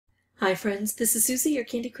Hi friends, this is Susie, your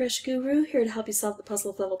Candy Crush guru, here to help you solve the puzzle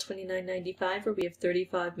of level 2995, where we have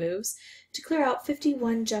 35 moves to clear out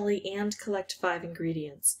 51 jelly and collect 5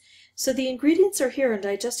 ingredients. So the ingredients are here and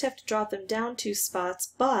I just have to drop them down 2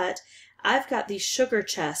 spots, but I've got these sugar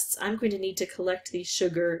chests. I'm going to need to collect these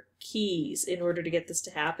sugar keys in order to get this to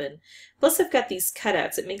happen. Plus I've got these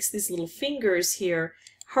cutouts. It makes these little fingers here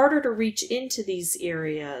harder to reach into these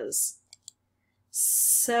areas.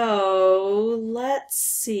 So let's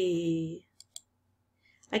see.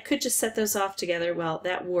 I could just set those off together. Well,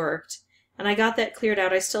 that worked. And I got that cleared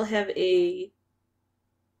out. I still have a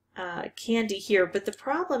candy here, but the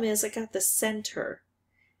problem is I got the center.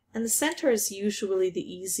 And the center is usually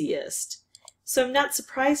the easiest. So I'm not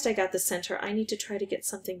surprised I got the center. I need to try to get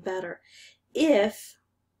something better. If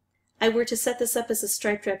I were to set this up as a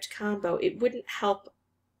striped wrapped combo, it wouldn't help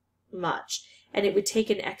much, and it would take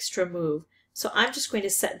an extra move. So I'm just going to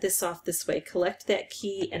set this off this way, collect that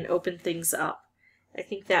key, and open things up. I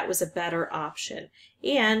think that was a better option.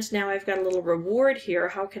 And now I've got a little reward here.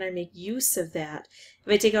 How can I make use of that?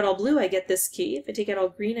 If I take out all blue, I get this key. If I take out all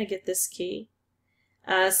green, I get this key.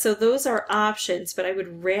 So those are options, but I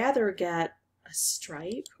would rather get a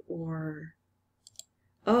stripe or...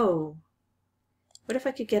 Oh, what if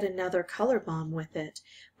I could get another color bomb with it?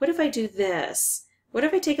 What if I do this? What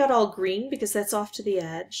if I take out all green because that's off to the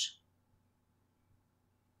edge?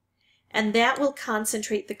 And that will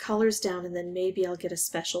concentrate the colors down, and then maybe I'll get a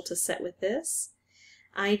special to set with this.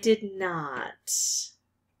 I did not.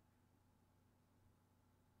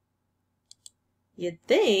 You'd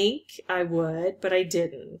think I would, but I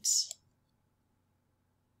didn't.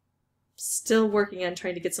 Still working on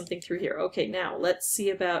trying to get something through here. Okay, now let's see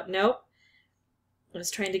about... Nope. I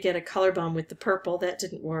was trying to get a color bomb with the purple. That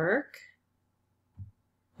didn't work.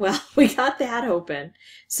 Well, we got that open.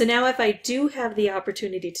 So now if I do have the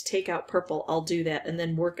opportunity to take out purple, I'll do that and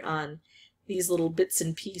then work on these little bits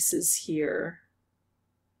and pieces here.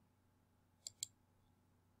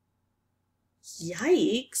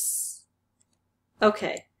 Yikes!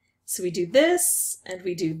 Okay, so we do this and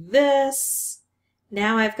we do this.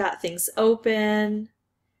 Now I've got things open.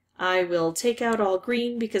 I will take out all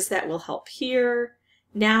green because that will help here.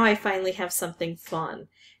 Now I finally have something fun.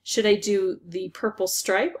 Should I do the purple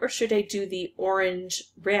stripe or should I do the orange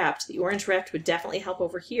wrapped? The orange wrapped would definitely help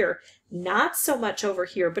over here. Not so much over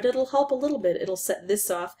here, but it'll help a little bit. It'll set this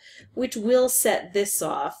off, which will set this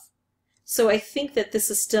off. So I think that this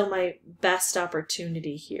is still my best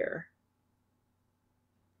opportunity here.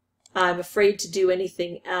 I'm afraid to do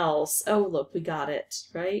anything else. Oh, look, we got it,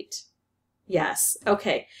 right? Yes.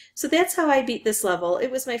 Okay, so that's how I beat this level.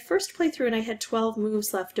 It was my first playthrough and I had 12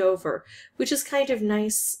 moves left over, which is kind of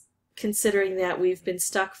nice considering that we've been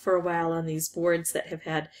stuck for a while on these boards that have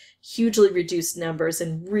had hugely reduced numbers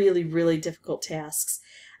and really, really difficult tasks.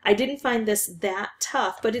 I didn't find this that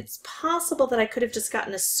tough, but it's possible that I could have just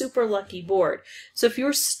gotten a super lucky board. So if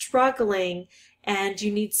you're struggling and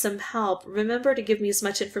you need some help, remember to give me as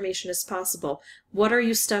much information as possible. What are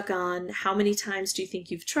you stuck on? How many times do you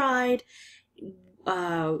think you've tried?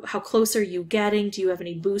 How close are you getting? Do you have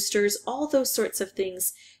any boosters? All those sorts of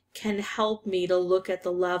things can help me to look at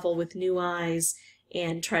the level with new eyes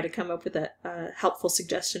and try to come up with a helpful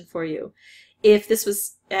suggestion for you. If this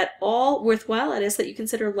was at all worthwhile, I'd ask that you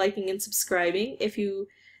consider liking and subscribing. If you,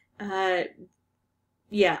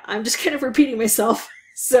 yeah, I'm just kind of repeating myself,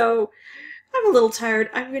 so I'm a little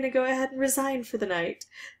tired. I'm going to go ahead and resign for the night.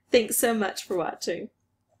 Thanks so much for watching.